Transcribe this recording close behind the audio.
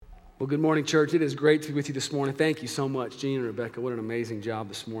Well, good morning, church. It is great to be with you this morning. Thank you so much, Gene and Rebecca. What an amazing job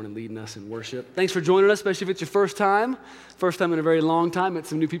this morning leading us in worship. Thanks for joining us, especially if it's your first time in a very long time. Met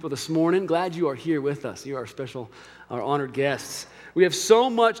some new people this morning. Glad you are here with us. You are our honored guests. We have so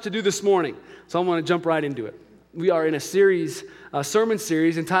much to do this morning, so I want to jump right into it. We are in a sermon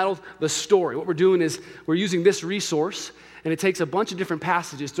series entitled The Story. What we're doing is we're using this resource, and it takes a bunch of different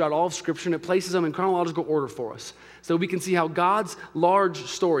passages throughout all of Scripture, and it places them in chronological order for us. So we can see how God's large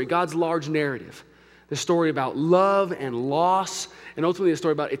story, God's large narrative, the story about love and loss, and ultimately the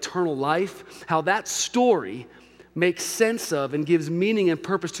story about eternal life, how that story makes sense of and gives meaning and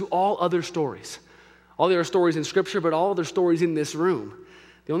purpose to all other stories. All the other stories in Scripture, but all other stories in this room.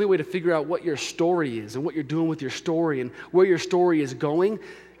 The only way to figure out what your story is and what you're doing with your story and where your story is going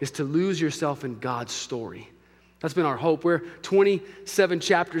is to lose yourself in God's story. That's been our hope. We're 27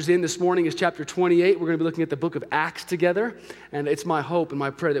 chapters in. This morning is chapter 28. We're going to be looking at the book of Acts together. And it's my hope and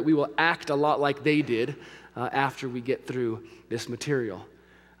my prayer that we will act a lot like they did after we get through this material.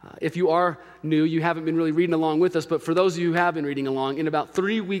 If you are new, you haven't been really reading along with us, but for those of you who have been reading along, in about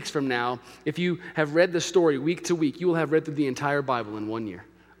 3 weeks from now, if you have read the story week to week, you will have read through the entire Bible in 1 year.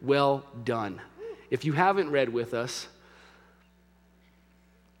 Well done. If you haven't read with us,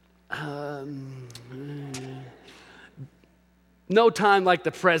 no time like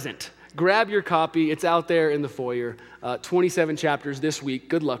the present. Grab your copy. It's out there in the foyer. 27 chapters this week.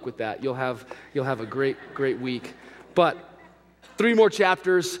 Good luck with that. You'll have a great week. But 3 more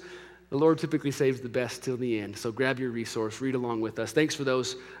chapters. The Lord typically saves the best till the end. So grab your resource. Read along with us. Thanks for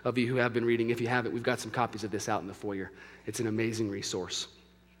those of you who have been reading. If you haven't, we've got some copies of this out in the foyer. It's an amazing resource.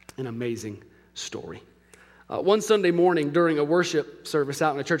 An amazing story. One Sunday morning during a worship service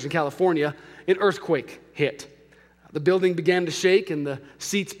out in a church in California, an earthquake hit. The building began to shake and the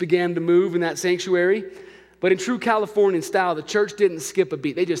seats began to move in that sanctuary. But in true Californian style, the church didn't skip a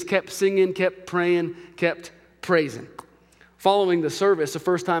beat. They just kept singing, kept praying, kept praising. Following the service, a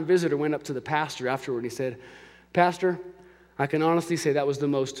first-time visitor went up to the pastor afterward and he said, "Pastor, I can honestly say that was the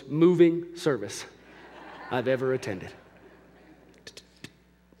most moving service I've ever attended."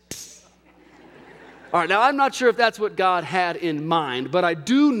 All right, now I'm not sure if that's what God had in mind, but I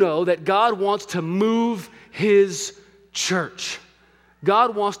do know that God wants to move His church.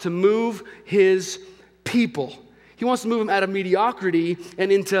 God wants to move His people. He wants to move them out of mediocrity and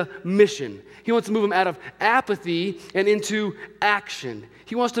into mission. He wants to move them out of apathy and into action.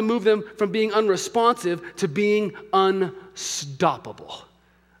 He wants to move them from being unresponsive to being unstoppable.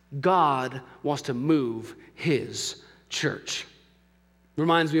 God wants to move His church.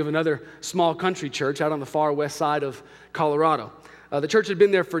 Reminds me of another small country church out on the far west side of Colorado. The church had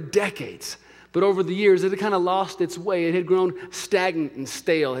been there for decades, but over the years it had kind of lost its way. It had grown stagnant and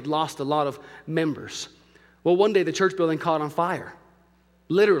stale, had lost a lot of members. Well, one day the church building caught on fire.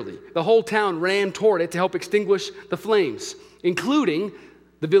 Literally, the whole town ran toward it to help extinguish the flames, including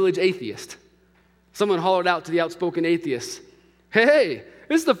the village atheist. Someone hollered out to the outspoken atheist, "Hey,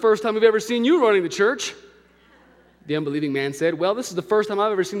 this is the first time we've ever seen you running the church." The unbelieving man said, "Well, this is the first time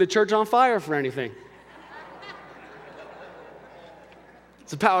I've ever seen the church on fire for anything."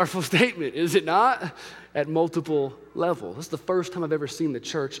 It's a powerful statement, is it not? At multiple levels. This is the first time I've ever seen the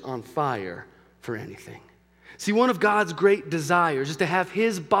church on fire for anything. See, one of God's great desires is to have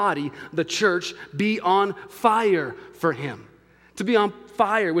His body, the church, be on fire for Him. To be on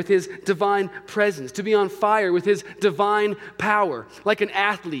fire with His divine presence. To be on fire with His divine power. Like an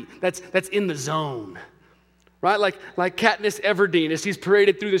athlete that's in the zone. Right? Like Katniss Everdeen as she's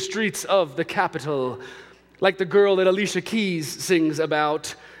paraded through the streets of the capital. Like the girl that Alicia Keys sings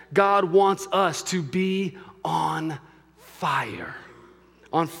about. God wants us to be on fire.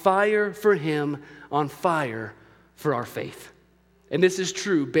 On fire for Him, on fire for our faith. And this is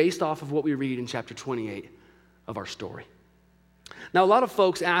true based off of what we read in chapter 28 of our story. Now, a lot of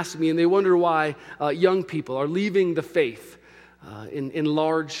folks ask me, and they wonder why young people are leaving the faith in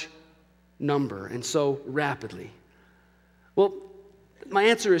large number and so rapidly. Well, my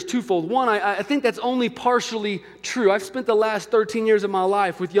answer is twofold. One, I think that's only partially true. I've spent the last 13 years of my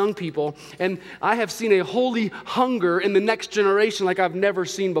life with young people, and I have seen a holy hunger in the next generation like I've never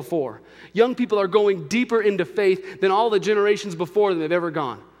seen before. Young people are going deeper into faith than all the generations before them have ever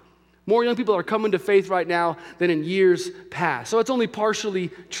gone. More young people are coming to faith right now than in years past. So it's only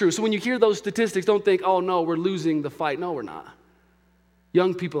partially true. So when you hear those statistics, don't think, "Oh no, we're losing the fight." No, we're not.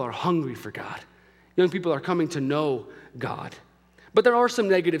 Young people are hungry for God. Young people are coming to know God. But there are some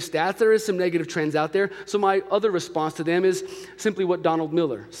negative stats. There is some negative trends out there. So my other response to them is simply what Donald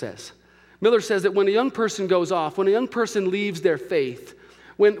Miller says. Miller says that when a young person goes off, when a young person leaves their faith,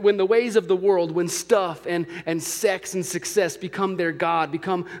 when the ways of the world, when stuff and sex and success become their God,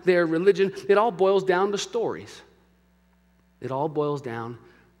 become their religion, it all boils down to stories. It all boils down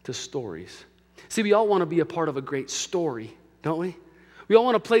to stories. See, we all want to be a part of a great story, don't we? We all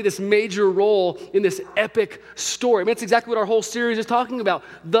want to play this major role in this epic story. I mean, that's exactly what our whole series is talking about,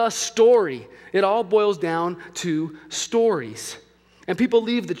 the story. It all boils down to stories. And people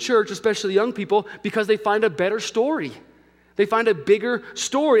leave the church, especially young people, because they find a better story. They find a bigger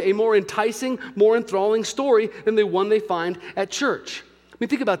story, a more enticing, more enthralling story than the one they find at church. I mean,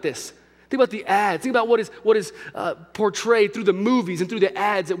 think about this. Think about the ads. Think about what is portrayed through the movies and through the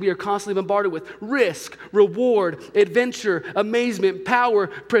ads that we are constantly bombarded with. Risk, reward, adventure, amazement, power,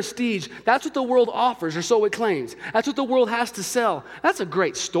 prestige. That's what the world offers, or so it claims. That's what the world has to sell. That's a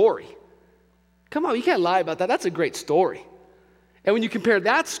great story. Come on, you can't lie about that. That's a great story. And when you compare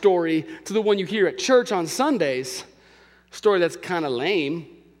that story to the one you hear at church on Sundays, a story that's kind of lame,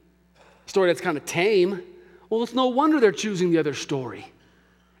 a story that's kind of tame, well, it's no wonder they're choosing the other story.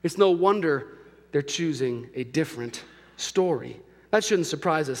 It's no wonder they're choosing a different story. That shouldn't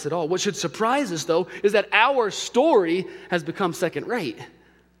surprise us at all. What should surprise us, though, is that our story has become second rate.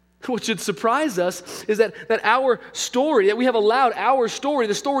 What should surprise us is that our story, that we have allowed our story,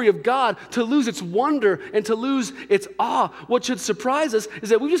 the story of God, to lose its wonder and to lose its awe. What should surprise us is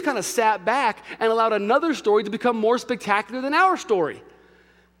that we just kind of sat back and allowed another story to become more spectacular than our story.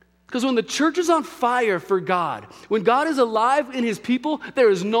 Because when the church is on fire for God, when God is alive in his people, there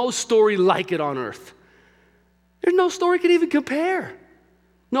is no story like it on earth. There's no story can even compare.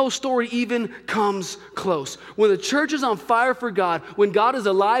 No story even comes close. When the church is on fire for God, when God is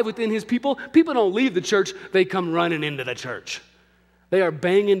alive within his people, people don't leave the church, they come running into the church. They are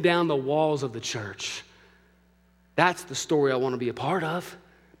banging down the walls of the church. That's the story I want to be a part of.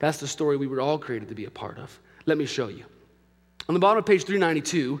 That's the story we were all created to be a part of. Let me show you. On the bottom of page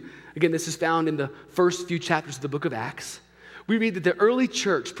 392, again, this is found in the first few chapters of the book of Acts. We read that the early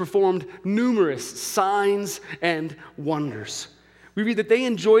church performed numerous signs and wonders. We read that they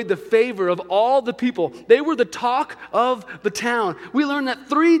enjoyed the favor of all the people. They were the talk of the town. We learned that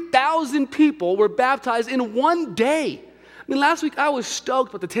 3,000 people were baptized in one day. I mean, last week I was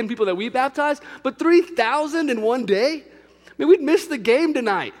stoked about the 10 people that we baptized, but 3,000 in one day? I mean, we'd miss the game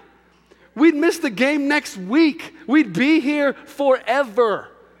tonight. We'd miss the game next week. We'd be here forever.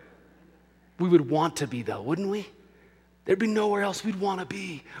 We would want to be, though, wouldn't we? There'd be nowhere else we'd want to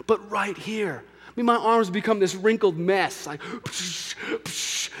be but right here. I mean, my arms become this wrinkled mess. Like, psh,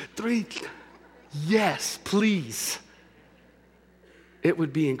 psh, 3. Yes, please. It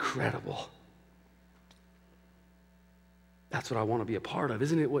would be incredible. That's what I want to be a part of.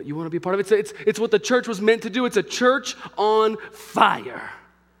 Isn't it what you want to be a part of? It's what the church was meant to do. It's a church on fire.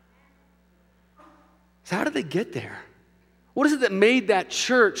 So how did they get there? What is it that made that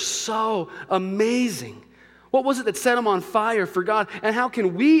church so amazing? What was it that set them on fire for God? And how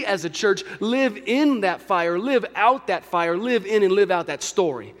can we as a church live in that fire, live out that fire, live in and live out that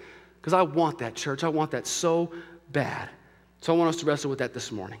story? Because I want that, church. I want that so bad. So I want us to wrestle with that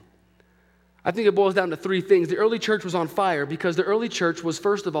this morning. I think it boils down to 3 things. The early church was on fire because the early church was,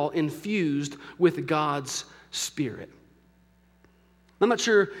 first of all, infused with God's Spirit. I'm not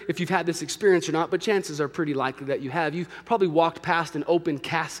sure if you've had this experience or not, but chances are pretty likely that you have. You've probably walked past an open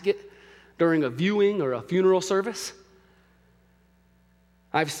casket during a viewing or a funeral service.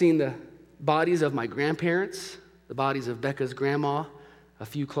 I've seen the bodies of my grandparents, the bodies of Becca's grandma, a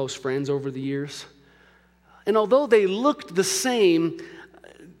few close friends over the years. And although they looked the same,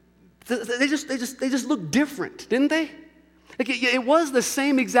 they just looked different, didn't they? Like it was the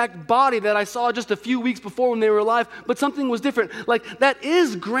same exact body that I saw just a few weeks before when they were alive, but something was different. Like, that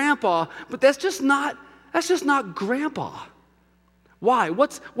is Grandpa, but that's just not Grandpa. Why?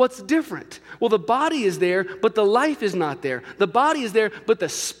 What's different? Well, the body is there, but the life is not there. The body is there, but the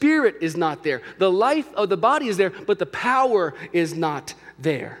spirit is not there. The life of the body is there, but the power is not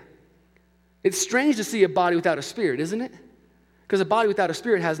there. It's strange to see a body without a spirit, isn't it? Because a body without a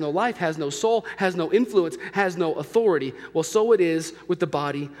spirit has no life, has no soul, has no influence, has no authority. Well, so it is with the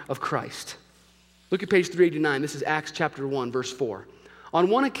body of Christ. Look at page 389. This is Acts chapter 1, verse 4. On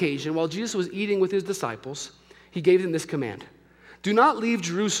one occasion, while Jesus was eating with his disciples, he gave them this command. Do not leave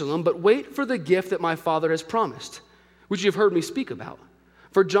Jerusalem, but wait for the gift that my Father has promised, which you have heard me speak about.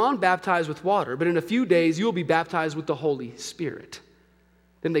 For John baptized with water, but in a few days you will be baptized with the Holy Spirit.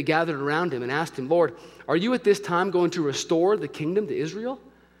 Then they gathered around him and asked him, Lord, are you at this time going to restore the kingdom to Israel?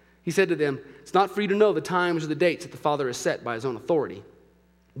 He said to them, it's not for you to know the times or the dates that the Father has set by his own authority,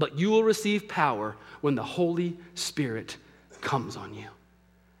 but you will receive power when the Holy Spirit comes on you.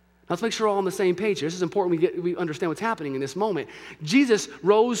 Let's make sure we're all on the same page here. This is important we understand what's happening in this moment. Jesus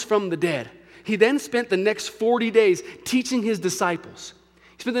rose from the dead. He then spent the next 40 days teaching his disciples.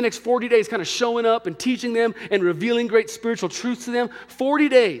 He spent the next 40 days kind of showing up and teaching them and revealing great spiritual truths to them. 40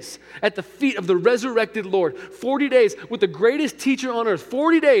 days at the feet of the resurrected Lord. 40 days with the greatest teacher on earth.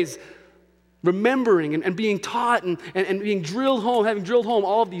 40 days remembering and being taught and being drilled home, having drilled home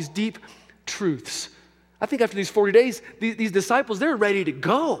all of these deep truths. I think after these 40 days, these disciples, they're ready to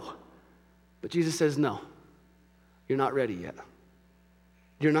go. But Jesus says, no, you're not ready yet.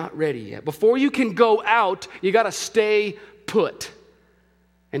 You're not ready yet. Before you can go out, you got to stay put.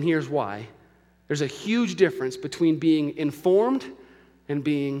 And here's why. There's a huge difference between being informed and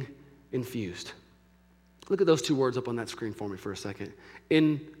being infused. Look at those two words up on that screen for me for a second.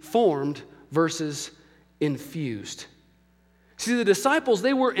 Informed versus infused. See, the disciples,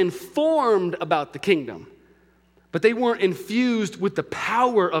 they were informed about the kingdom, but they weren't infused with the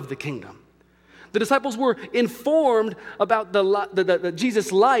power of the kingdom. The disciples were informed about the Jesus'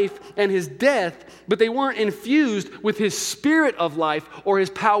 life and his death, but they weren't infused with his spirit of life or his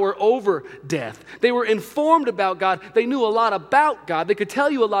power over death. They were informed about God. They knew a lot about God. They could tell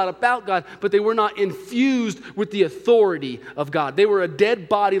you a lot about God, but they were not infused with the authority of God. They were a dead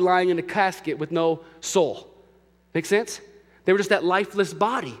body lying in a casket with no soul. Make sense? They were just that lifeless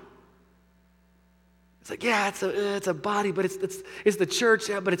body. It's like, yeah, it's a body, but it's the church,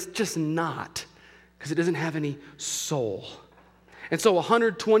 yeah, but it's just not. Because it doesn't have any soul. And so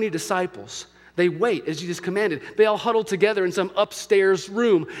 120 disciples, they wait as Jesus commanded. They all huddle together in some upstairs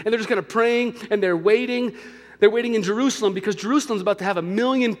room, and they're just kind of praying, and they're waiting. They're waiting in Jerusalem because Jerusalem's about to have 1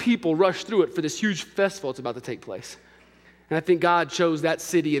 million people rush through it for this huge festival that's about to take place. And I think God chose that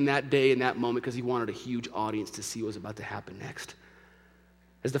city in that day, in that moment, because he wanted a huge audience to see what was about to happen next.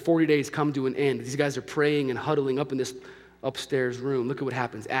 As the 40 days come to an end, these guys are praying and huddling up in this upstairs room. Look at what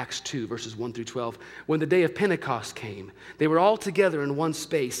happens. Acts 2, verses 1 through 12. When the day of Pentecost came, they were all together in one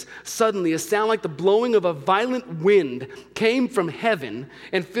space. Suddenly, a sound like the blowing of a violent wind came from heaven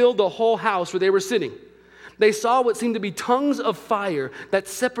and filled the whole house where they were sitting. They saw what seemed to be tongues of fire that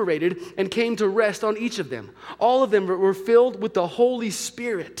separated and came to rest on each of them. All of them were filled with the Holy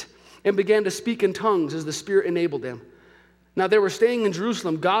Spirit and began to speak in tongues as the Spirit enabled them. Now, they were staying in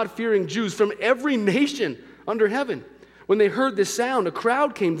Jerusalem, God-fearing Jews from every nation under heaven. When they heard this sound, a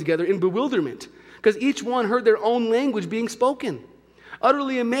crowd came together in bewilderment because each one heard their own language being spoken.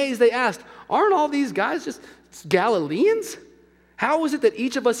 Utterly amazed, they asked, aren't all these guys just Galileans? How is it that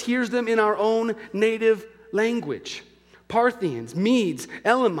each of us hears them in our own native language? Parthians, Medes,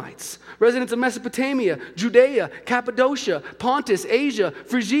 Elamites, residents of Mesopotamia, Judea, Cappadocia, Pontus, Asia,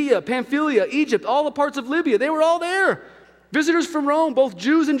 Phrygia, Pamphylia, Egypt, all the parts of Libya, they were all there. Visitors from Rome, both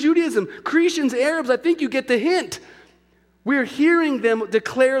Jews and Judaism, Cretians, Arabs, I think you get the hint. We're hearing them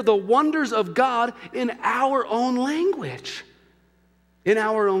declare the wonders of God in our own language, in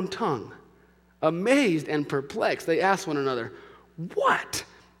our own tongue. Amazed and perplexed, they asked one another, what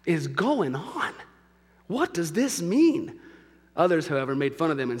is going on? What does this mean? Others, however, made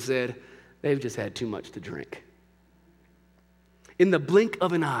fun of them and said, they've just had too much to drink. In the blink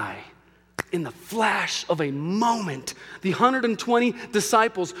of an eye, in the flash of a moment, the 120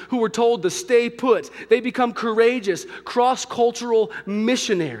 disciples who were told to stay put, they become courageous, cross-cultural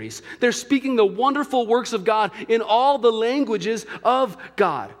missionaries. They're speaking the wonderful works of God in all the languages of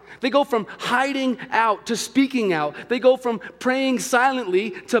God. They go from hiding out to speaking out. They go from praying silently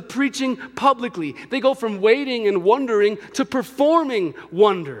to preaching publicly. They go from waiting and wondering to performing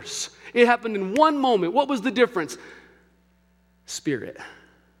wonders. It happened in one moment. What was the difference? Spirit.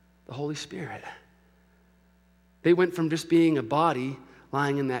 The Holy Spirit. They went from just being a body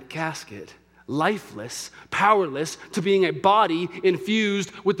lying in that casket, lifeless, powerless, to being a body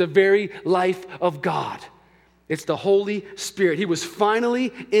infused with the very life of God. It's the Holy Spirit. He was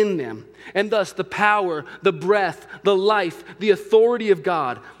finally in them. And thus the power, the breath, the life, the authority of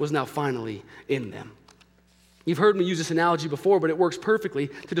God was now finally in them. You've heard me use this analogy before, but it works perfectly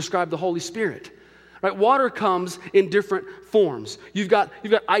to describe the Holy Spirit. Right? Water comes in different forms. You've got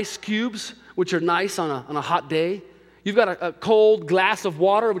ice cubes, which are nice on a hot day. You've got a cold glass of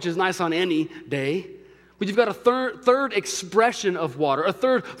water, which is nice on any day. But you've got a third expression of water, a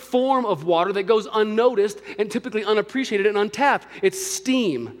third form of water that goes unnoticed and typically unappreciated and untapped. It's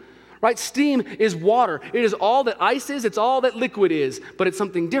steam. Right? Steam is water. It is all that ice is. It's all that liquid is. But it's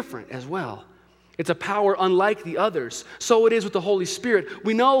something different as well. It's a power unlike the others. So it is with the Holy Spirit.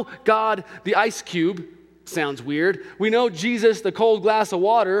 We know God, the ice cube, sounds weird. We know Jesus, the cold glass of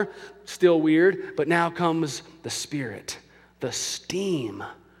water, still weird. But now comes the Spirit, the steam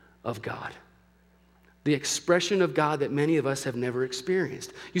of God. the expression of God that many of us have never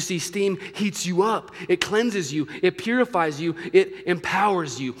experienced. You see, steam heats you up. It cleanses you. It purifies you. It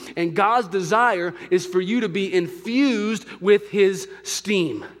empowers you. And God's desire is for you to be infused with his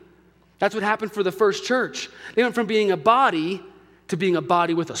steam. That's what happened for the first church. They went from being a body to being a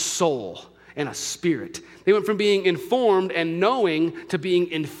body with a soul and a spirit. They went from being informed and knowing to being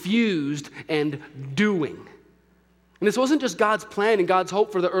infused and doing. And this wasn't just God's plan and God's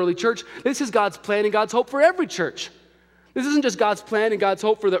hope for the early church. This is God's plan and God's hope for every church. This isn't just God's plan and God's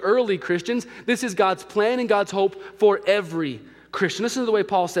hope for the early Christians. This is God's plan and God's hope for every Christian. Listen to the way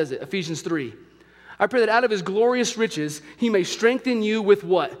Paul says it, Ephesians 3. I pray that out of his glorious riches, he may strengthen you with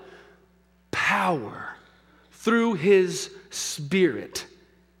what? Power through his Spirit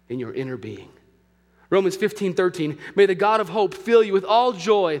in your inner being. Romans 15:13, may the God of hope fill you with all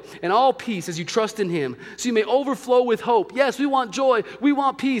joy and all peace as you trust in him, so you may overflow with hope. Yes, we want joy, we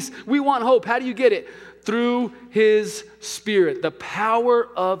want peace, we want hope. How do you get it? Through his Spirit, the power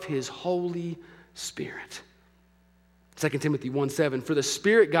of his Holy Spirit. 2 Timothy 1:7, for the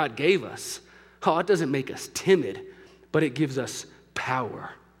Spirit God gave us, it doesn't make us timid, but it gives us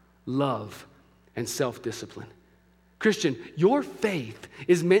power, love, and self-discipline. Christian, your faith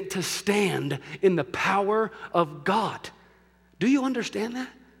is meant to stand in the power of God. Do you understand that?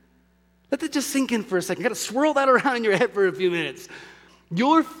 Let that just sink in for a second. You got to swirl that around in your head for a few minutes.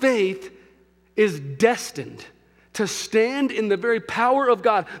 Your faith is destined to stand in the very power of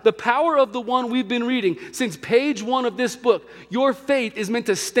God, the power of the one we've been reading since page 1 of this book. Your faith is meant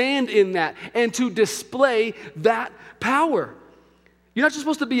to stand in that and to display that power. You're not just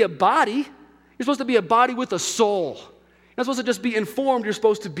supposed to be a body. You're supposed to be a body with a soul. You're not supposed to just be informed. You're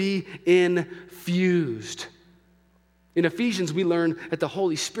supposed to be infused. In Ephesians, we learn that the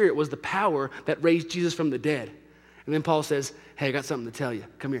Holy Spirit was the power that raised Jesus from the dead. And then Paul says, hey, I got something to tell you.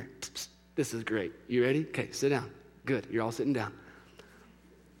 Come here. This is great. You ready? Okay, sit down. Good. You're all sitting down.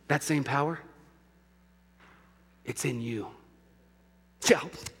 That same power, it's in you.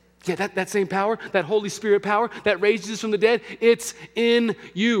 Yeah, that same power, that Holy Spirit power that raised Jesus from the dead, it's in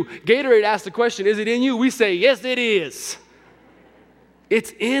you. Gatorade asked the question, is it in you? We say, yes, it is.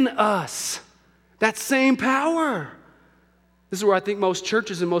 It's in us. That same power. This is where I think most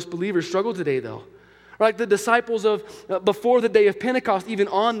churches and most believers struggle today, though. Like the disciples of before the day of Pentecost, even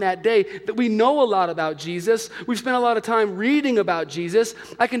on that day, that we know a lot about Jesus. We've spent a lot of time reading about Jesus.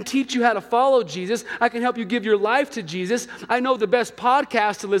 I can teach you how to follow Jesus. I can help you give your life to Jesus. I know the best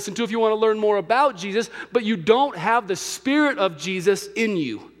podcast to listen to if you want to learn more about Jesus, but you don't have the Spirit of Jesus in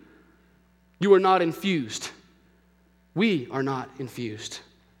you. You are not infused. We are not infused.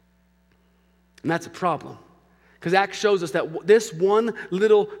 And that's a problem. Because Acts shows us that this one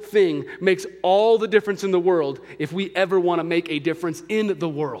little thing makes all the difference in the world if we ever want to make a difference in the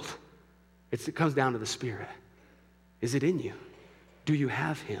world. It comes down to the Spirit. Is it in you? Do you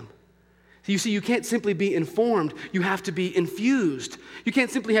have him? So you see, you can't simply be informed. You have to be infused. You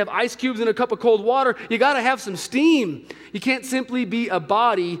can't simply have ice cubes in a cup of cold water. You got to have some steam. You can't simply be a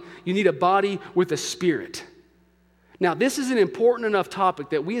body. You need a body with a spirit. Now, this is an important enough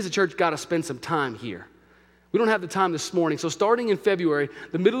topic that we as a church got to spend some time here. We don't have the time this morning. So starting in February,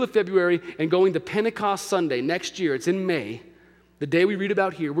 the middle of February, and going to Pentecost Sunday next year, it's in May, the day we read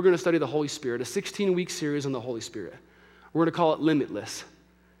about here, we're going to study the Holy Spirit, a 16-week series on the Holy Spirit. We're going to call it Limitless.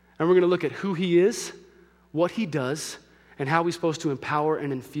 And we're going to look at who he is, what he does, and how he's supposed to empower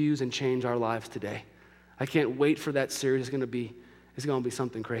and infuse and change our lives today. I can't wait for that series. It's going to be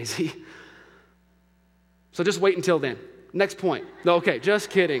something crazy. So just wait until then. Next point. No, okay, just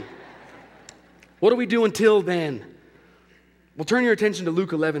kidding. What do we do until then? Well, turn your attention to Luke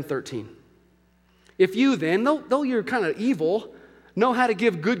 11:13. If you then, though you're kind of evil, know how to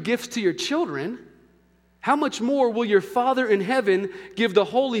give good gifts to your children, how much more will your Father in heaven give the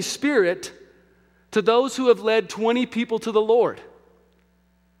Holy Spirit to those who have led 20 people to the Lord?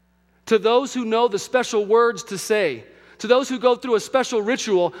 To those who know the special words to say, to those who go through a special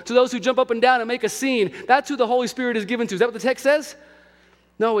ritual, to those who jump up and down and make a scene, that's who the Holy Spirit is given to. Is that what the text says?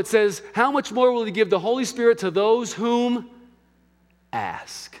 No, it says, how much more will he give the Holy Spirit to those whom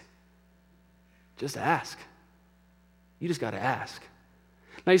ask? Just ask. You just got to ask.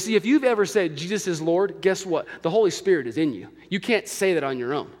 Now, you see, if you've ever said Jesus is Lord, guess what? The Holy Spirit is in you. You can't say that on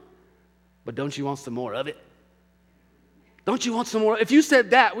your own. But don't you want some more of it? Don't you want some more? If you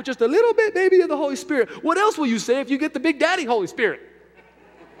said that with just a little bit, maybe, of the Holy Spirit, what else will you say if you get the Big Daddy Holy Spirit?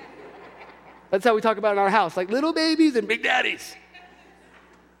 That's how we talk about it in our house, like little babies and big daddies.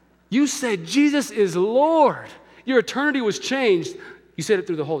 You said Jesus is Lord. Your eternity was changed. You said it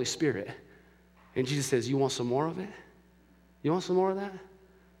through the Holy Spirit. And Jesus says, you want some more of it? You want some more of that?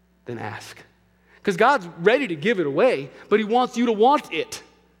 Then ask. Because God's ready to give it away, but he wants you to want it.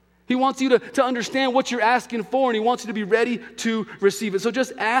 He wants you to understand what you're asking for, and he wants you to be ready to receive it. So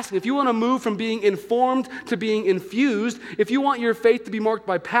just ask. If you want to move from being informed to being infused, if you want your faith to be marked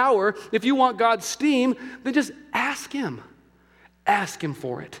by power, if you want God's steam, then just ask him. Ask him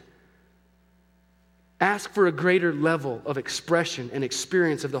for it. Ask for a greater level of expression and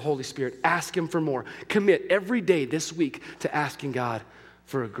experience of the Holy Spirit. Ask him for more. Commit every day this week to asking God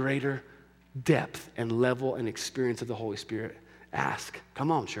for a greater depth and level and experience of the Holy Spirit. Ask.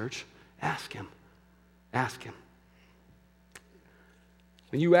 Come on, church. Ask him. Ask him.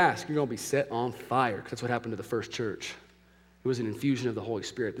 When you ask, you're going to be set on fire, because that's what happened to the first church. It was an infusion of the Holy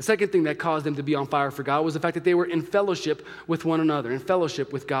Spirit. The second thing that caused them to be on fire for God was the fact that they were in fellowship with one another, in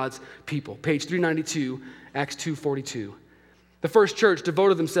fellowship with God's people. Page 392, Acts 2:42. The first church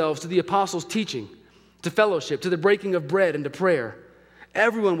devoted themselves to the apostles' teaching, to fellowship, to the breaking of bread, and to prayer.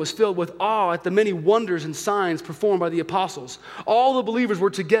 Everyone was filled with awe at the many wonders and signs performed by the apostles. All the believers were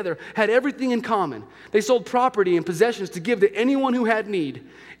together, had everything in common. They sold property and possessions to give to anyone who had need.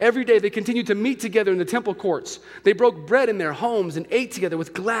 Every day they continued to meet together in the temple courts. They broke bread in their homes and ate together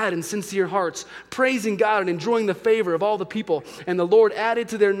with glad and sincere hearts, praising God and enjoying the favor of all the people. And the Lord added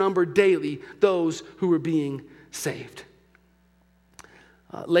to their number daily those who were being saved.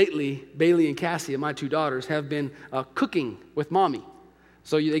 Lately, Bailey and Cassie, my two daughters, have been cooking with mommy.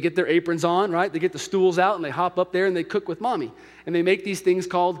 So they get their aprons on, right? They get the stools out and they hop up there and they cook with mommy. And they make these things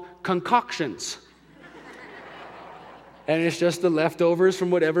called concoctions. And it's just the leftovers from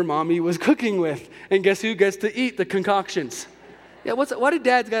whatever mommy was cooking with. And guess who gets to eat the concoctions? Yeah, why did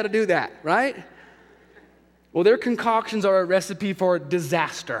dads got to do that, right? Well, their concoctions are a recipe for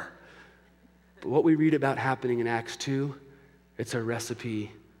disaster. But what we read about happening in Acts 2, it's a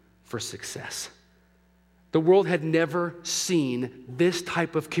recipe for success. The world had never seen this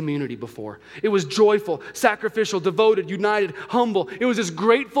type of community before. It was joyful, sacrificial, devoted, united, humble. It was this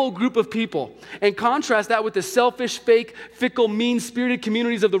grateful group of people. And contrast that with the selfish, fake, fickle, mean-spirited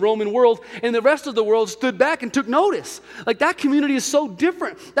communities of the Roman world. And the rest of the world stood back and took notice. Like, that community is so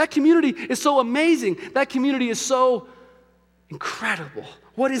different. That community is so amazing. That community is so incredible.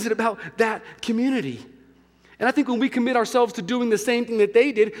 What is it about that community? And I think when we commit ourselves to doing the same thing that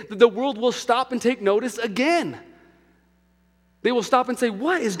they did, the world will stop and take notice again. They will stop and say,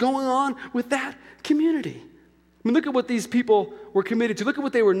 what is going on with that community? I mean, look at what these people were committed to. Look at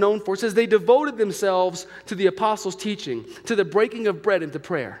what they were known for. It says they devoted themselves to the apostles' teaching, to the breaking of bread and to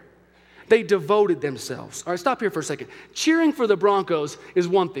prayer. They devoted themselves. All right, stop here for a second. Cheering for the Broncos is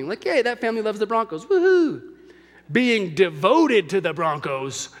one thing. Like, yay, that family loves the Broncos. Woohoo! Being devoted to the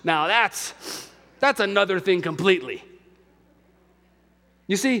Broncos, now that's another thing completely.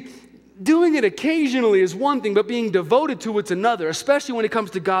 You see, doing it occasionally is one thing, but being devoted to it's another, especially when it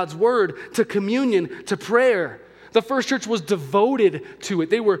comes to God's word, to communion, to prayer. The first church was devoted to it.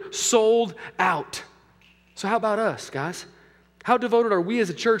 They were sold out. So how about us, guys? How devoted are we as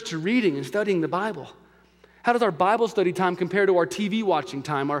a church to reading and studying the Bible? How does our Bible study time compare to our TV watching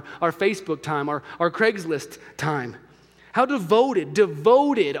time, our Facebook time, our Craigslist time? How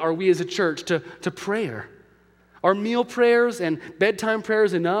devoted are we as a church to prayer? Are meal prayers and bedtime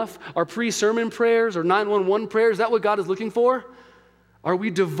prayers enough? Are pre-sermon prayers or 911 prayers, is that what God is looking for? Are we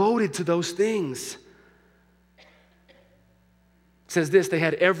devoted to those things? It says this, they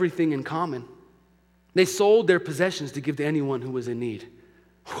had everything in common. They sold their possessions to give to anyone who was in need.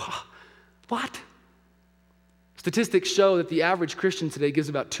 What? Statistics show that the average Christian today gives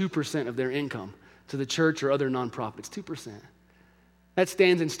about 2% of their income to the church or other nonprofits, 2%. That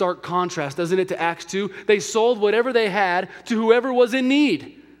stands in stark contrast, doesn't it, to Acts 2? They sold whatever they had to whoever was in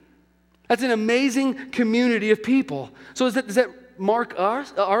need. That's an amazing community of people. So does that mark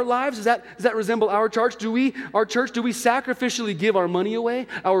our lives? Does that resemble our church? Do we sacrificially give our money away,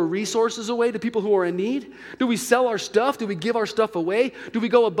 our resources away to people who are in need? Do we sell our stuff? Do we give our stuff away? Do we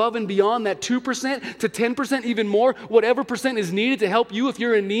go above and beyond that 2% to 10%, even more, whatever percent is needed to help you if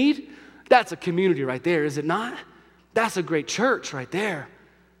you're in need? That's a community right there, is it not? That's a great church right there.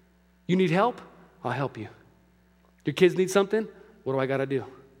 You need help? I'll help you. Your kids need something? What do I got to do?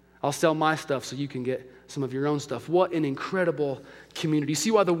 I'll sell my stuff so you can get some of your own stuff. What an incredible community.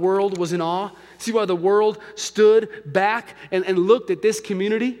 See why the world was in awe? See why the world stood back and looked at this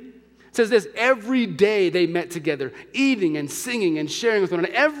community? It says this, every day they met together, eating and singing and sharing with one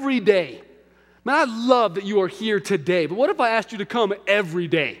another. Every day. Man, I love that you are here today, but what if I asked you to come every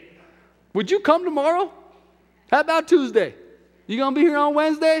day? Would you come tomorrow? How about Tuesday? You going to be here on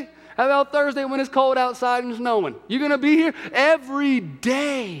Wednesday? How about Thursday when it's cold outside and snowing? You going to be here? Every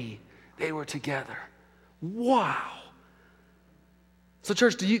day they were together. Wow. So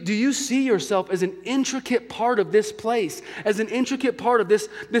church, do you see yourself as an intricate part of this place, as an intricate part of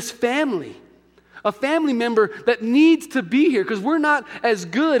this family? A family member that needs to be here because we're not as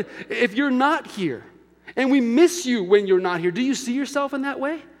good if you're not here. And we miss you when you're not here. Do you see yourself in that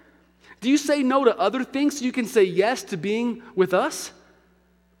way? Do you say no to other things so you can say yes to being with us?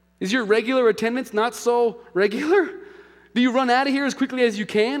 Is your regular attendance not so regular? Do you run out of here as quickly as you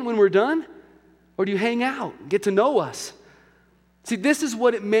can when we're done? Or do you hang out, get to know us? See, this is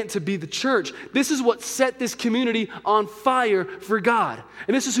what it meant to be the church. This is what set this community on fire for God.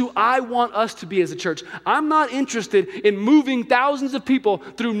 And this is who I want us to be as a church. I'm not interested in moving thousands of people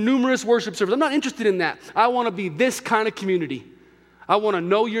through numerous worship services. I'm not interested in that. I want to be this kind of community. I want to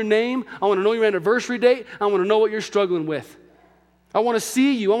know your name. I want to know your anniversary date. I want to know what you're struggling with. I want to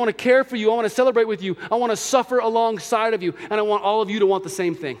see you. I want to care for you. I want to celebrate with you. I want to suffer alongside of you. And I want all of you to want the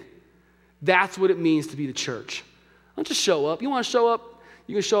same thing. That's what it means to be the church. Don't just show up. You want to show up?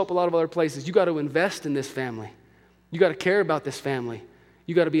 You can show up a lot of other places. You got to invest in this family. You got to care about this family.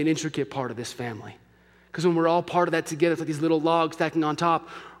 You got to be an intricate part of this family. Because when we're all part of that together, it's like these little logs stacking on top.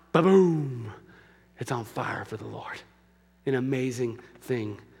 Ba-boom! It's on fire for the Lord. An amazing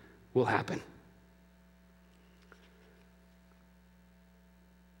thing will happen.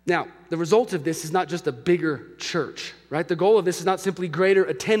 Now, the result of this is not just a bigger church, right? The goal of this is not simply greater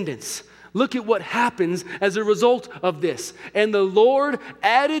attendance. Look at what happens as a result of this. And the Lord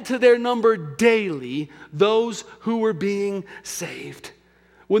added to their number daily those who were being saved.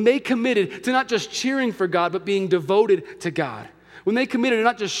 When they committed to not just cheering for God, but being devoted to God. When they committed to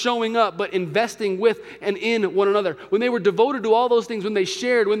not just showing up, but investing with and in one another. When they were devoted to all those things, when they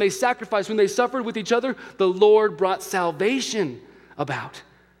shared, when they sacrificed, when they suffered with each other, the Lord brought salvation about.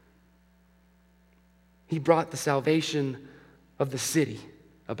 He brought the salvation of the city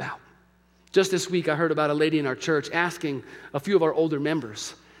about. Just this week, I heard about a lady in our church asking a few of our older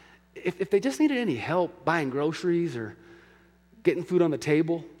members if they just needed any help buying groceries or getting food on the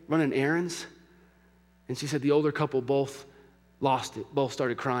table, running errands. And she said the older couple both lost it, both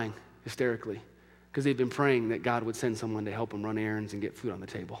started crying hysterically because they've been praying that God would send someone to help them run errands and get food on the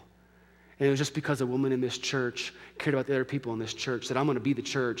table. And it was just because a woman in this church cared about the other people in this church that I'm going to be the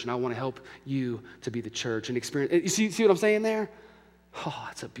church and I want to help you to be the church and experience. You see what I'm saying there? Oh,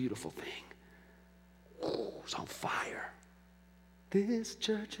 it's a beautiful thing. Oh, it's on fire. This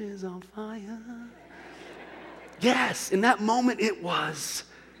church is on fire. Yes, in that moment it was.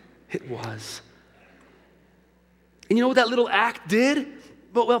 It was. And you know what that little act did?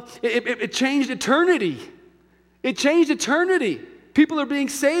 Well, it changed eternity. It changed eternity. People are being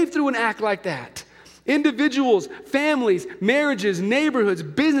saved through an act like that. Individuals, families, marriages, neighborhoods,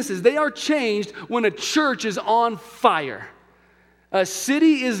 businesses, they are changed when a church is on fire. A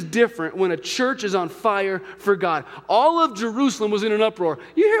city is different when a church is on fire for God. All of Jerusalem was in an uproar.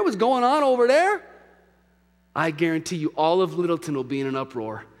 You hear what's going on over there? I guarantee you all of Littleton will be in an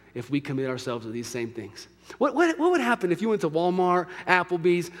uproar if we commit ourselves to these same things. What would happen if you went to Walmart,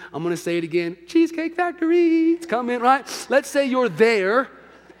 Applebee's, I'm going to say it again, Cheesecake Factory, it's coming, right? Let's say you're there,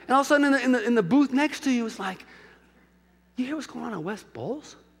 and all of a sudden in the booth next to you, it's like, you hear what's going on at West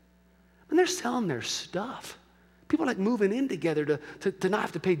Bowles? And they're selling their stuff. People are like moving in together to not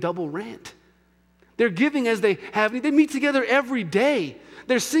have to pay double rent. They're giving as they have. They meet together every day.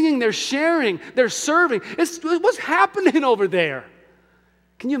 They're singing, they're sharing, they're serving. What's happening over there?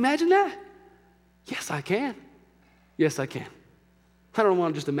 Can you imagine that? Yes, I can. Yes, I can. I don't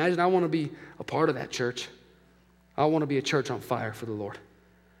want to just imagine. I want to be a part of that church. I want to be a church on fire for the Lord.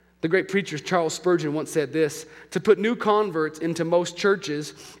 The great preacher Charles Spurgeon once said this: to put new converts into most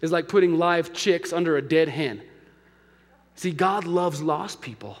churches is like putting live chicks under a dead hen. See, God loves lost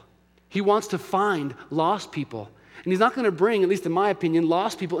people. He wants to find lost people. And he's not going to bring, at least in my opinion,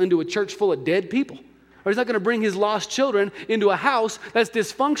 lost people into a church full of dead people. Or he's not going to bring his lost children into a house that's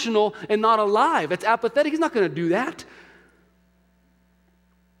dysfunctional and not alive. That's apathetic. He's not going to do that.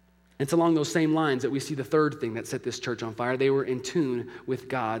 It's along those same lines that we see the third thing that set this church on fire. They were in tune with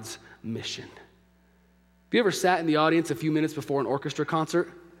God's mission. Have you ever sat in the audience a few minutes before an orchestra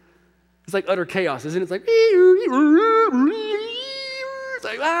concert? It's like utter chaos, isn't it? It's like,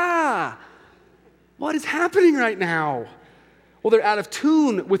 what is happening right now? Well, they're out of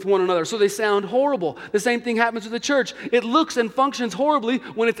tune with one another, so they sound horrible. The same thing happens with the church. It looks and functions horribly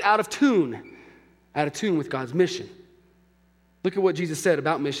when it's out of tune with God's mission. Look at what Jesus said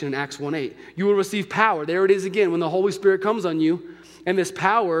about mission in Acts 1:8. You will receive power. There it is again, when the Holy Spirit comes on you, and this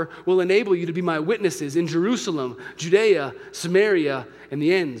power will enable you to be my witnesses in Jerusalem, Judea, Samaria, and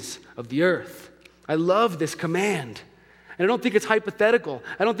the ends of the earth. I love this command. And I don't think it's hypothetical.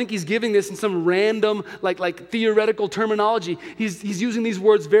 I don't think he's giving this in some random, like theoretical terminology. He's using these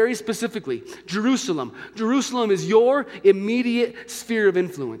words very specifically. Jerusalem. Jerusalem is your immediate sphere of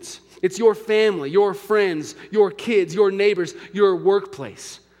influence. It's your family, your friends, your kids, your neighbors, your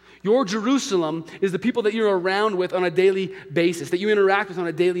workplace. Your Jerusalem is the people that you're around with on a daily basis, that you interact with on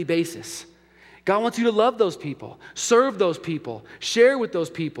a daily basis. God wants you to love those people, serve those people, share with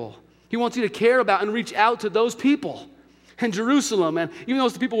those people. He wants you to care about and reach out to those people. And Jerusalem, man, even though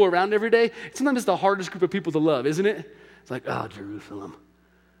it's the people we're around every day, sometimes it's the hardest group of people to love, isn't it? It's like, oh, Jerusalem.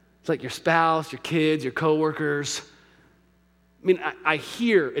 It's like your spouse, your kids, your coworkers. I mean, I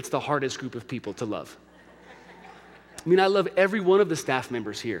hear it's the hardest group of people to love. I mean, I love every one of the staff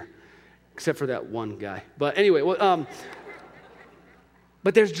members here, except for that one guy. But anyway,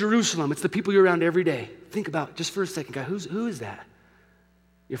 but there's Jerusalem. It's the people you're around every day. Think about it just for a second, guy. Who is that?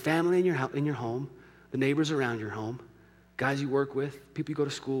 Your family in your home, the neighbors around your home, guys you work with, people you go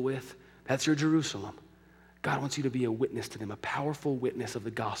to school with. That's your Jerusalem. God wants you to be a witness to them, a powerful witness of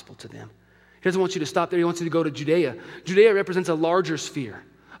the gospel to them. He doesn't want you to stop there. He wants you to go to Judea. Judea represents a larger sphere,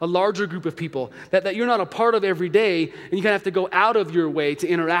 a larger group of people that you're not a part of every day, and you kind of have to go out of your way to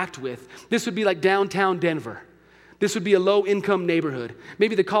interact with. This would be like downtown Denver. This would be a low-income neighborhood.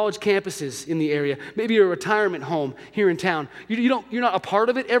 Maybe the college campuses in the area. Maybe a retirement home here in town. You're not a part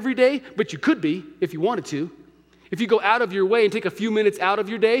of it every day, but you could be if you wanted to. If you go out of your way and take a few minutes out of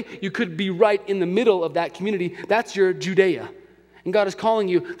your day, you could be right in the middle of that community. That's your Judea. And God is calling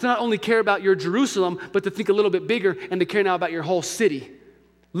you to not only care about your Jerusalem, but to think a little bit bigger and to care now about your whole city.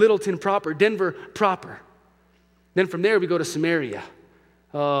 Littleton proper, Denver proper. Then from there we go to Samaria.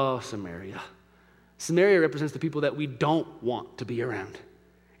 Oh, Samaria. Samaria represents the people that we don't want to be around.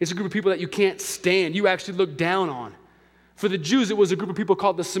 It's a group of people that you can't stand, you actually look down on. For the Jews, it was a group of people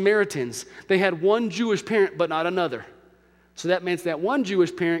called the Samaritans. They had one Jewish parent, but not another. So that means that one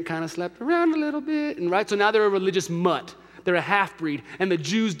Jewish parent kind of slept around a little bit, and right? So now they're a religious mutt. They're a half-breed, and the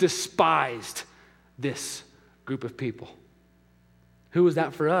Jews despised this group of people. Who is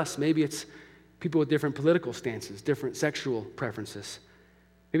that for us? Maybe it's people with different political stances, different sexual preferences.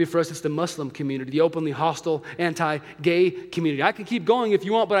 Maybe for us it's the Muslim community, the openly hostile, anti-gay community. I can keep going if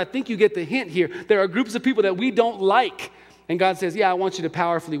you want, but I think you get the hint here. There are groups of people that we don't like, and God says, yeah, I want you to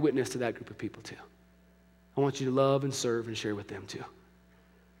powerfully witness to that group of people too. I want you to love and serve and share with them too. And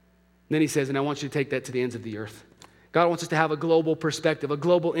then he says, and I want you to take that to the ends of the earth. God wants us to have a global perspective, a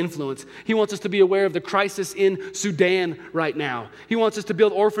global influence. He wants us to be aware of the crisis in Sudan right now. He wants us to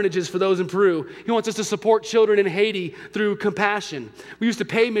build orphanages for those in Peru. He wants us to support children in Haiti through compassion. We used to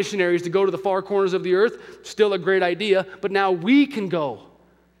pay missionaries to go to the far corners of the earth. Still a great idea, but now we can go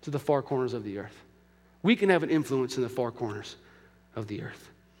to the far corners of the earth. We can have an influence in the far corners of the earth.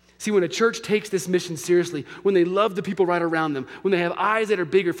 See, when a church takes this mission seriously, when they love the people right around them, when they have eyes that are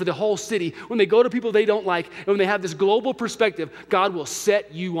bigger for the whole city, when they go to people they don't like, and when they have this global perspective, God will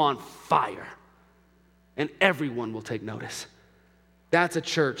set you on fire. And everyone will take notice. That's a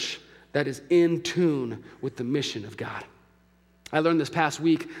church that is in tune with the mission of God. I learned this past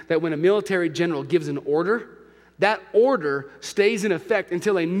week that when a military general gives an order, that order stays in effect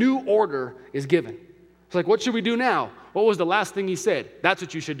until a new order is given. It's like, what should we do now? What was the last thing he said? That's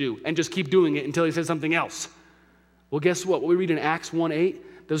what you should do, and just keep doing it until he says something else. Well, guess what? What we read in Acts 1:8,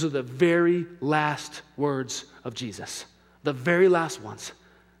 those are the very last words of Jesus. The very last ones.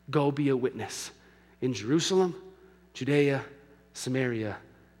 Go be a witness in Jerusalem, Judea, Samaria,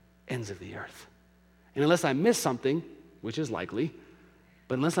 ends of the earth. And unless I miss something, which is likely,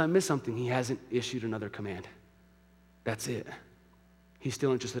 but unless I miss something, he hasn't issued another command. That's it. He's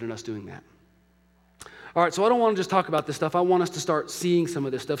still interested in us doing that. All right, so I don't want to just talk about this stuff. I want us to start seeing some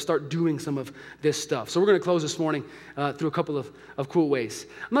of this stuff, start doing some of this stuff. So we're going to close this morning through a couple of cool ways.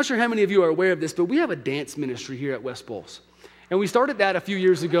 I'm not sure how many of you are aware of this, but we have a dance ministry here at West Bowles. And we started that a few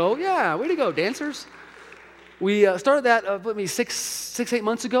years ago. Yeah, way to go, dancers. We started that 6-8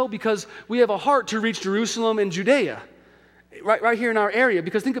 months ago because we have a heart to reach Jerusalem and Judea. Right here in our area,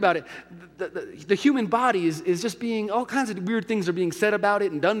 because think about it, the human body is just being, all kinds of weird things are being said about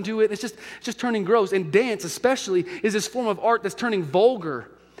it and done to it. It's just turning gross. And dance especially is this form of art that's turning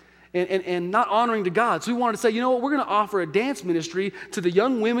vulgar and not honoring to God. So we wanted to say, you know what, we're going to offer a dance ministry to the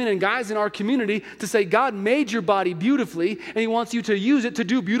young women and guys in our community to say God made your body beautifully and he wants you to use it to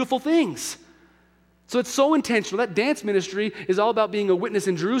do beautiful things. So it's so intentional. That dance ministry is all about being a witness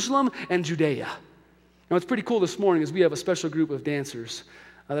in Jerusalem and Judea. Now, what's pretty cool this morning is we have a special group of dancers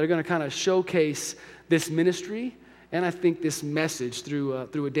that are going to kind of showcase this ministry and I think this message through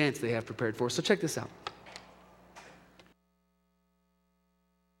a dance they have prepared for us. So check this out.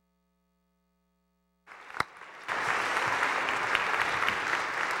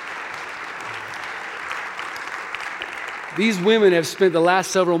 These women have spent the last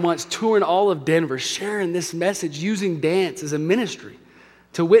several months touring all of Denver, sharing this message, using dance as a ministry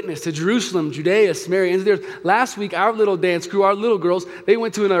to witness to Jerusalem, Judea, Samaria, and there's last week, our little dance crew, our little girls, they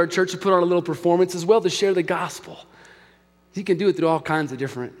went to another church to put on a little performance as well to share the gospel. You can do it through all kinds of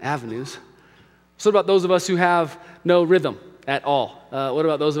different avenues. So what about those of us who have no rhythm at all? What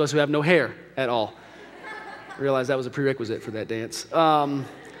about those of us who have no hair at all? I realized that was a prerequisite for that dance.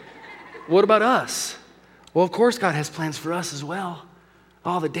 What about us? Well, of course, God has plans for us as well.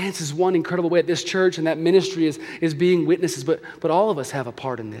 Oh, the dance is one incredible way at this church, and that ministry is being witnesses, but all of us have a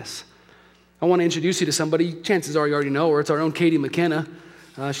part in this. I want to introduce you to somebody, chances are you already know her. It's our own Katie McKenna.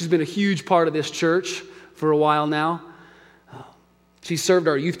 She's been a huge part of this church for a while now. She's served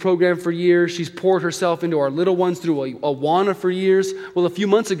our youth program for years. She's poured herself into our little ones through Awana for years. Well, a few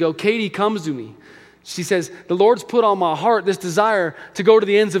months ago, Katie comes to me. She says, the Lord's put on my heart this desire to go to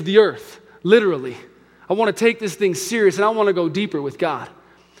the ends of the earth, literally. I want to take this thing serious, and I want to go deeper with God.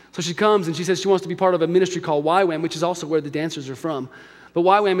 So she comes, and she says she wants to be part of a ministry called YWAM, which is also where the dancers are from. But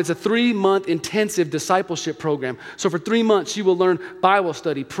YWAM, it's a 3-month intensive discipleship program. So for 3 months, she will learn Bible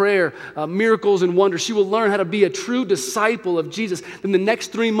study, prayer, miracles and wonders. She will learn how to be a true disciple of Jesus. Then the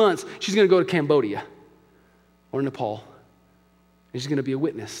next 3 months, she's going to go to Cambodia or Nepal. And she's going to be a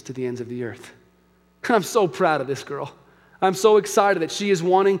witness to the ends of the earth. I'm so proud of this girl. I'm so excited that she is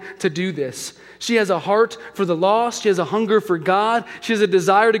wanting to do this. She has a heart for the lost. She has a hunger for God. She has a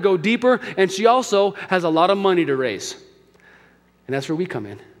desire to go deeper. And she also has a lot of money to raise. And that's where we come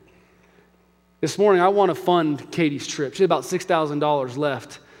in. This morning, I want to fund Katie's trip. She has about $6,000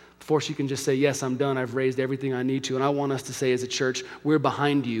 left before she can just say, yes, I'm done. I've raised everything I need to. And I want us to say as a church, we're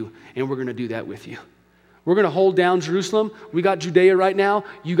behind you, and we're going to do that with you. We're going to hold down Jerusalem. We got Judea right now.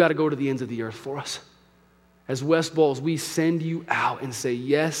 You got to go to the ends of the earth for us. As West Bowles, we send you out and say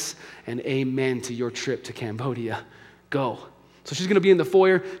yes and amen to your trip to Cambodia. Go. So she's going to be in the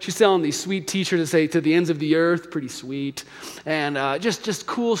foyer. She's selling these sweet t-shirts that say to the ends of the earth. Pretty sweet. And just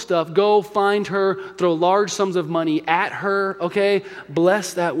cool stuff. Go find her. Throw large sums of money at her. Okay?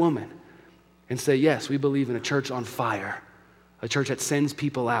 Bless that woman. And say, yes, we believe in a church on fire. A church that sends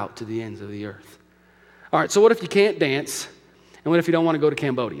people out to the ends of the earth. All right, so what if you can't dance? And what if you don't want to go to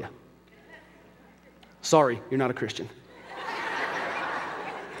Cambodia? Sorry, you're not a Christian.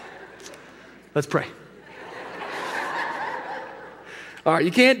 Let's pray. All right,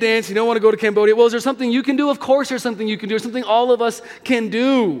 you can't dance, you don't want to go to Cambodia. Well, is there something you can do? Of course there's something you can do. There's something all of us can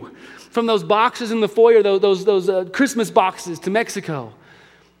do. From those boxes in the foyer, those Christmas boxes to Mexico,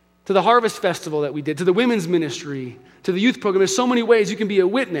 to the Harvest Festival that we did, to the women's ministry, to the youth program. There's so many ways you can be a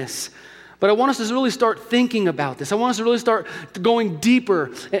witness. But I want us to really start thinking about this. I want us to really start going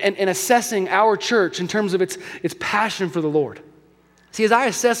deeper and assessing our church in terms of its passion for the Lord. See, as I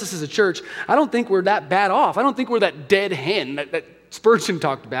assess us as a church, I don't think we're that bad off. I don't think we're that dead hen that Spurgeon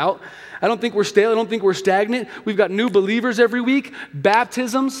talked about. I don't think we're stale. I don't think we're stagnant. We've got new believers every week.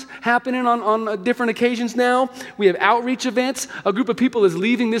 Baptisms happening on different occasions now. We have outreach events. A group of people is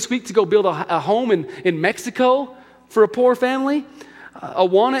leaving this week to go build a home in Mexico for a poor family.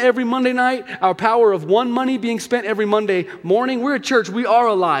 Awana every Monday night. Our Power of One money being spent every Monday morning. We're a church. We are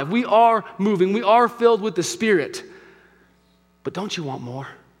alive. We are moving. We are filled with the Spirit. But don't you want more?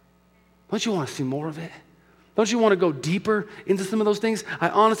 Don't you want to see more of it? Don't you want to go deeper into some of those things? I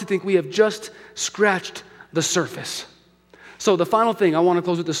honestly think we have just scratched the surface. So the final thing I want to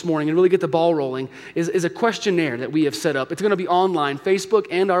close with this morning and really get the ball rolling is a questionnaire that we have set up. It's going to be online, Facebook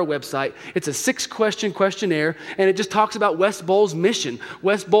and our website. It's a 6-question questionnaire, and it just talks about West Bowles' mission,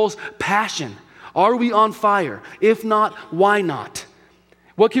 West Bowles' passion. Are we on fire? If not, why not?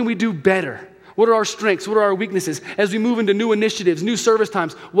 What can we do better? What are our strengths? What are our weaknesses? As we move into new initiatives, new service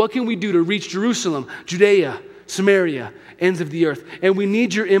times, what can we do to reach Jerusalem, Judea, Samaria, ends of the earth? And we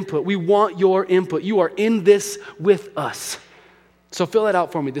need your input. We want your input. You are in this with us. So fill that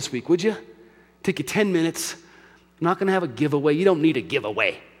out for me this week, would you? Take you 10 minutes. I'm not going to have a giveaway. You don't need a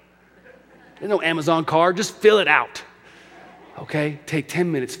giveaway. There's no Amazon card. Just fill it out. Okay? Take 10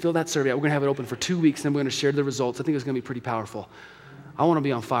 minutes. Fill that survey out. We're going to have it open for 2 weeks, and then we're going to share the results. I think it's going to be pretty powerful. I want to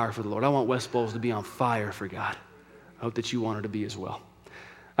be on fire for the Lord. I want West Bowles to be on fire for God. I hope that you want her to be as well.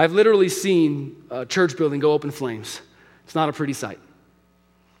 I've literally seen a church building go up in flames. It's not a pretty sight.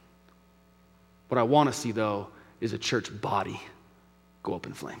 What I want to see, though, is a church body go up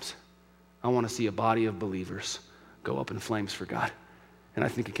in flames. I want to see a body of believers go up in flames for God. And I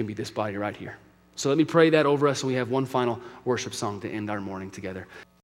think it can be this body right here. So let me pray that over us, and we have one final worship song to end our morning together.